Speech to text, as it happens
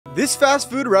This fast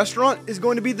food restaurant is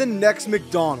going to be the Next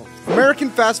McDonald. American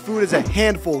fast food is a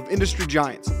handful of industry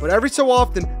giants, but every so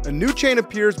often, a new chain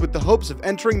appears with the hopes of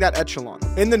entering that echelon.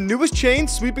 And the newest chain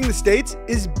sweeping the states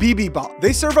is Bibimbap.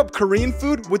 They serve up Korean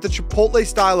food with the Chipotle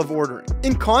style of ordering.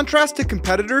 In contrast to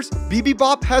competitors,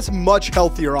 Bibimbap has much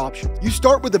healthier options. You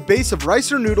start with a base of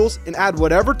rice or noodles and add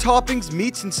whatever toppings,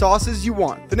 meats, and sauces you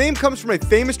want. The name comes from a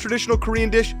famous traditional Korean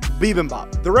dish,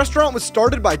 bibimbap. The restaurant was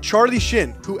started by Charlie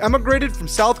Shin, who emigrated from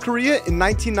South Korea in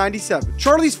 1997.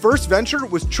 Charlie's first venture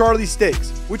was Charlie Steaks,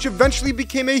 which eventually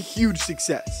became a huge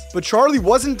success. But Charlie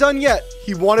wasn't done yet.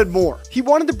 He wanted more. He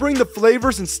wanted to bring the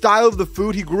flavors and style of the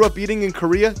food he grew up eating in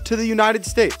Korea to the United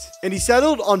States, and he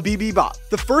settled on Bibimbap.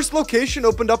 The first location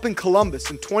opened up in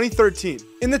Columbus in 2013.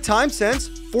 In the time since,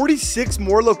 46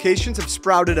 more locations have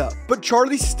sprouted up, but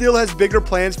Charlie still has bigger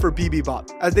plans for Bibimbap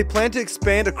as they plan to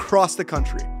expand across the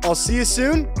country. I'll see you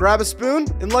soon, grab a spoon,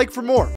 and like for more.